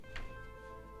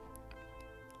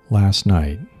Last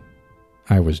night,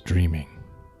 I was dreaming.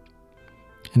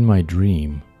 In my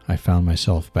dream, I found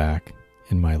myself back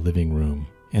in my living room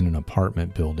in an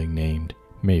apartment building named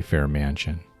Mayfair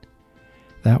Mansion.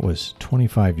 That was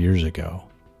 25 years ago.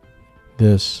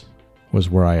 This was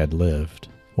where I had lived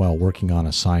while working on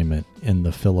assignment in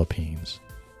the Philippines.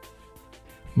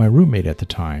 My roommate at the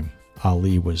time,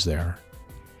 Ali, was there.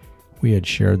 We had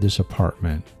shared this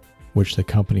apartment, which the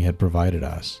company had provided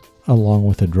us, along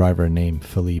with a driver named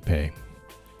Felipe.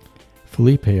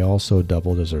 Felipe also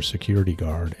doubled as our security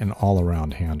guard and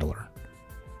all-around handler.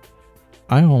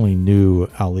 I only knew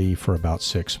Ali for about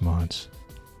 6 months.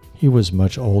 He was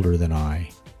much older than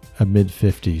I, a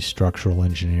mid-50s structural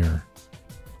engineer.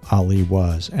 Ali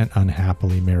was an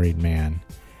unhappily married man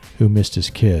who missed his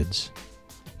kids,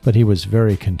 but he was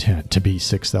very content to be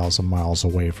 6,000 miles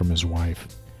away from his wife.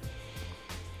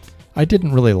 I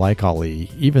didn't really like Ali,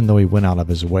 even though he went out of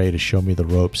his way to show me the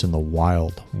ropes in the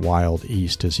wild, wild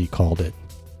East, as he called it.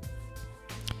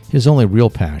 His only real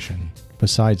passion,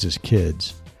 besides his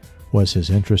kids, was his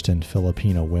interest in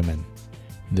Filipino women.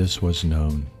 This was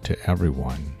known to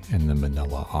everyone in the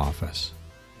Manila office,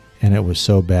 and it was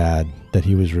so bad that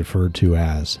he was referred to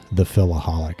as the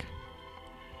Philaholic.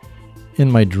 In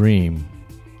my dream,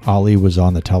 Ali was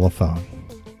on the telephone.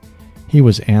 He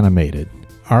was animated,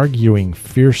 arguing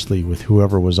fiercely with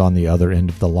whoever was on the other end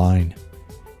of the line.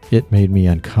 It made me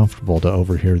uncomfortable to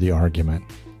overhear the argument.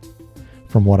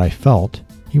 From what I felt,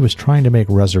 he was trying to make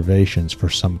reservations for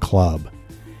some club,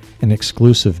 an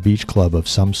exclusive beach club of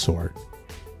some sort.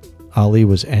 Ali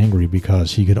was angry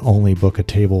because he could only book a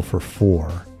table for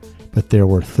 4, but there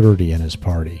were 30 in his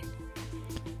party.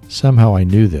 Somehow I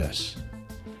knew this,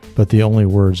 but the only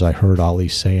words I heard Ali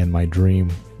say in my dream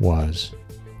was,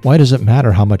 "Why does it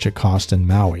matter how much it cost in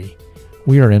Maui?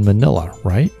 We are in Manila,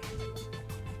 right?"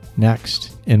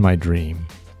 Next, in my dream,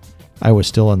 I was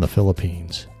still in the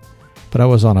Philippines, but I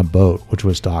was on a boat which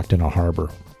was docked in a harbor.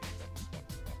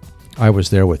 I was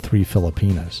there with 3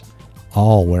 Filipinas,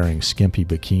 all wearing skimpy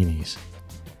bikinis.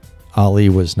 Ali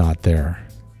was not there.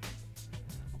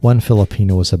 One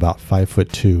Filipina was about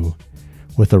 5'2",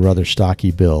 with a rather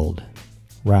stocky build,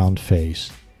 round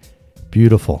face,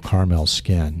 beautiful caramel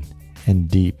skin, and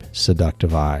deep,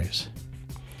 seductive eyes.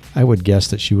 I would guess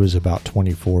that she was about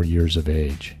 24 years of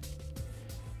age.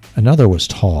 Another was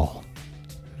tall,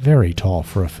 very tall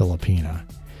for a Filipina.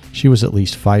 She was at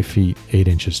least 5 feet 8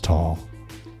 inches tall.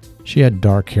 She had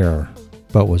dark hair,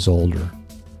 but was older.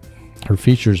 Her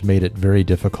features made it very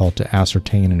difficult to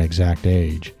ascertain an exact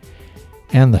age,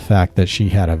 and the fact that she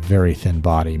had a very thin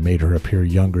body made her appear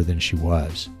younger than she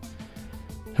was.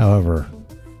 However,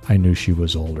 I knew she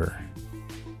was older.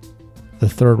 The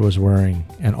third was wearing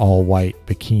an all-white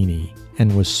bikini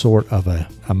and was sort of an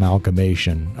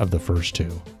amalgamation of the first 2.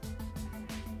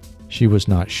 She was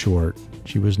not short,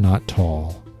 she was not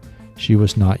tall, she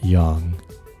was not young,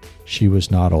 she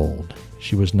was not old,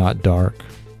 she was not dark,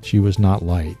 she was not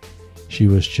light, she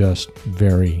was just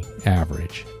very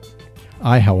average.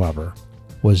 I, however,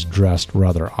 was dressed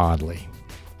rather oddly.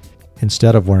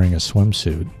 Instead of wearing a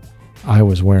swimsuit, I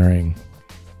was wearing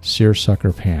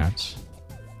seersucker pants,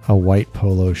 a white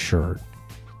polo shirt,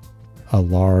 a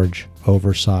large,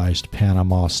 oversized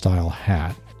Panama-style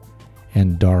hat,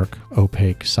 and dark,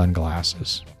 opaque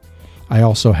sunglasses. I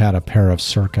also had a pair of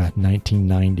circa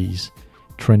 1990s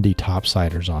trendy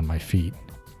topsiders on my feet.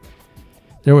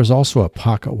 There was also a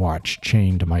pocket watch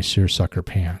chained to my seersucker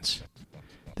pants.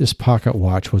 This pocket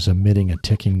watch was emitting a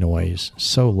ticking noise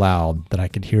so loud that I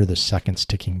could hear the seconds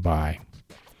ticking by.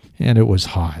 And it was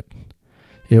hot.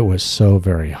 It was so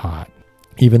very hot.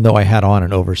 Even though I had on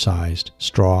an oversized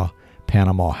straw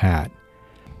Panama hat,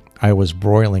 I was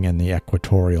broiling in the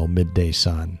equatorial midday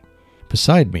sun.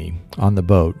 Beside me, on the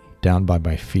boat, down by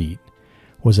my feet,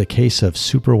 was a case of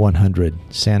Super 100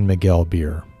 San Miguel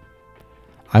beer.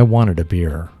 I wanted a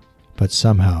beer, but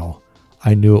somehow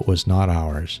I knew it was not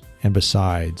ours, and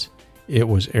besides, it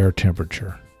was air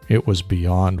temperature. It was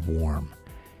beyond warm.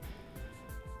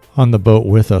 On the boat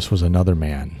with us was another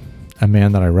man, a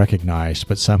man that I recognized,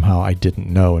 but somehow I didn't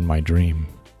know in my dream.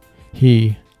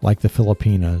 He, like the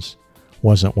Filipinas,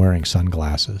 wasn't wearing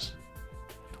sunglasses.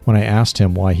 When I asked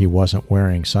him why he wasn't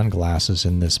wearing sunglasses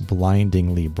in this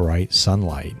blindingly bright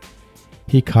sunlight,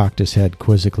 he cocked his head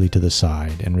quizzically to the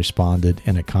side and responded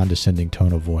in a condescending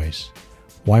tone of voice,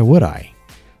 "Why would I?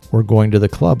 We're going to the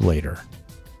club later."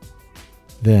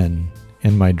 Then,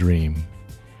 in my dream,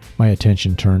 my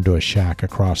attention turned to a shack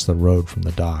across the road from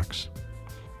the docks.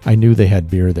 I knew they had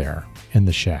beer there, in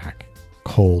the shack,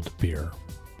 cold beer.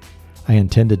 I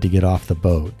intended to get off the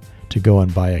boat to go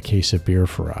and buy a case of beer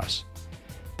for us.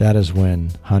 That is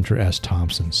when Hunter S.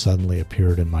 Thompson suddenly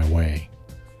appeared in my way.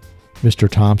 Mr.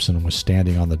 Thompson was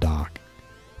standing on the dock,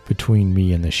 between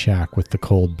me and the shack with the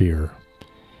cold beer.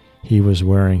 He was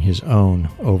wearing his own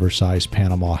oversized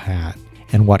Panama hat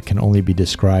and what can only be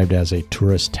described as a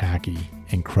tourist tacky,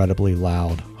 incredibly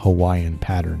loud Hawaiian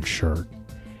patterned shirt.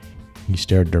 He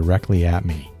stared directly at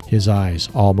me, his eyes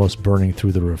almost burning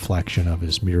through the reflection of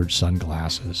his mirrored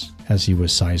sunglasses as he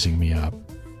was sizing me up.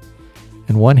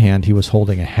 In one hand, he was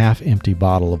holding a half-empty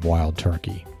bottle of wild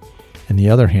turkey. In the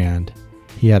other hand,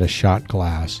 he had a shot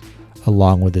glass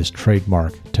along with his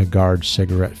trademark Tagart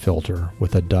cigarette filter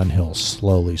with a Dunhill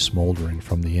slowly smoldering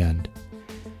from the end.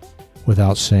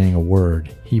 Without saying a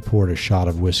word, he poured a shot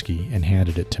of whiskey and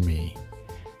handed it to me.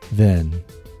 Then,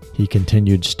 he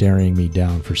continued staring me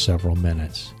down for several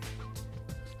minutes.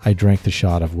 I drank the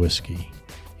shot of whiskey,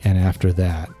 and after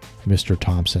that, Mr.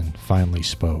 Thompson finally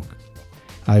spoke.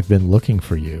 "I've been looking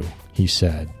for you," he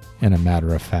said, in a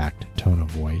matter-of-fact tone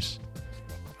of voice.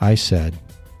 I said,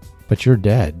 "But you're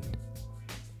dead."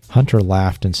 Hunter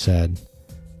laughed and said,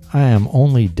 "I am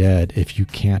only dead if you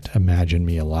can't imagine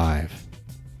me alive."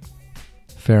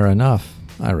 "Fair enough,"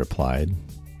 I replied.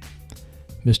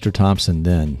 Mr. Thompson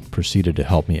then proceeded to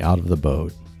help me out of the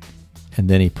boat, and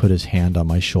then he put his hand on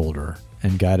my shoulder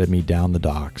and guided me down the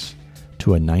docks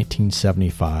to a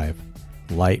 1975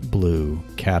 light blue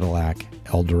Cadillac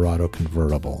Eldorado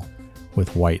convertible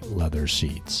with white leather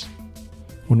seats.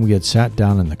 When we had sat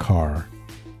down in the car,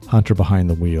 Hunter behind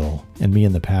the wheel and me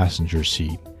in the passenger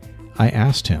seat, I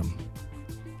asked him,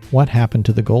 "What happened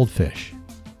to the goldfish?"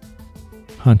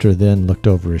 Hunter then looked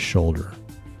over his shoulder.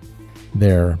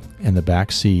 There, in the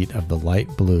back seat of the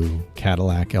light blue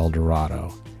Cadillac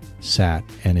Eldorado, sat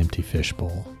an empty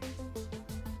fishbowl.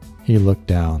 He looked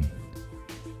down,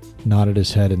 nodded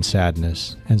his head in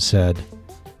sadness, and said,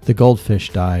 "The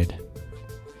goldfish died."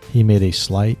 He made a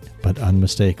slight but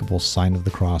unmistakable sign of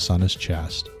the cross on his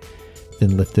chest,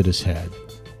 then lifted his head.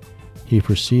 He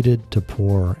proceeded to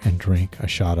pour and drink a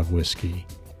shot of whiskey.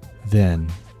 Then,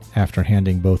 after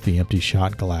handing both the empty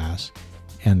shot glass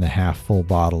and the half-full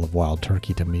bottle of wild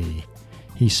turkey to me,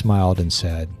 he smiled and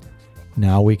said,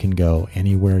 "Now we can go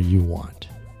anywhere you want."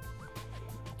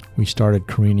 We started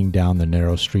careening down the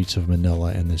narrow streets of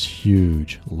Manila in this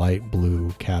huge, light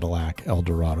blue Cadillac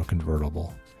Eldorado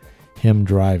convertible, him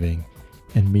driving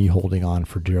and me holding on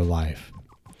for dear life.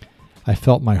 I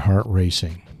felt my heart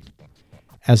racing.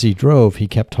 As he drove, he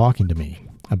kept talking to me.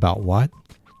 About what?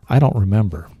 I don't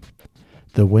remember.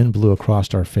 The wind blew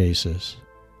across our faces,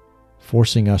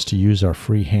 forcing us to use our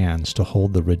free hands to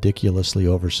hold the ridiculously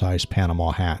oversized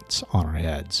Panama hats on our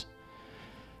heads.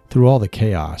 Through all the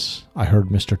chaos, I heard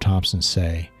Mr. Thompson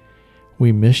say,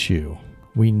 "We miss you.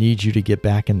 We need you to get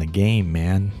back in the game,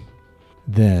 man."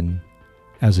 Then,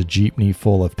 as a jeepney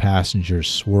full of passengers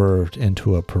swerved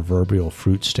into a proverbial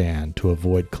fruit stand to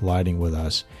avoid colliding with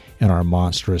us in our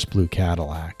monstrous blue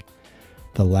Cadillac,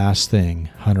 the last thing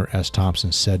Hunter S.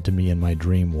 Thompson said to me in my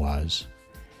dream was,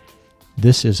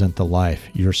 "This isn't the life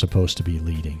you're supposed to be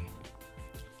leading."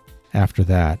 After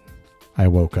that, I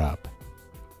woke up.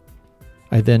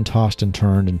 I then tossed and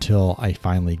turned until I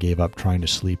finally gave up trying to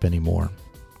sleep anymore.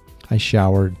 I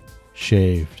showered,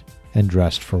 shaved, and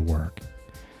dressed for work.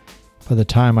 By the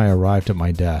time I arrived at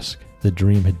my desk, the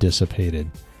dream had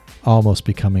dissipated, almost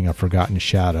becoming a forgotten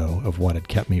shadow of what had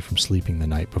kept me from sleeping the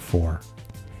night before.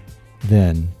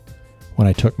 Then, when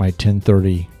I took my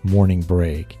 10:30 morning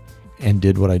break and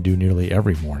did what I do nearly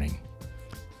every morning,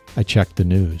 I checked the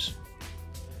news.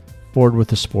 Bored with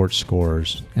the sports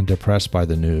scores and depressed by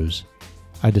the news,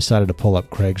 I decided to pull up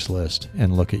Craigslist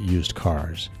and look at used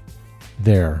cars.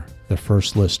 There, the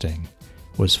first listing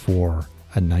was for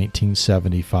a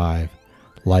 1975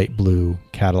 light blue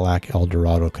Cadillac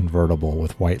Eldorado convertible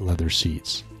with white leather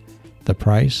seats. The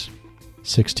price?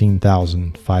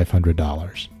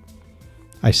 $16,500.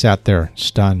 I sat there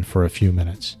stunned for a few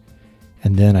minutes,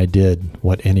 and then I did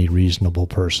what any reasonable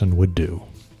person would do.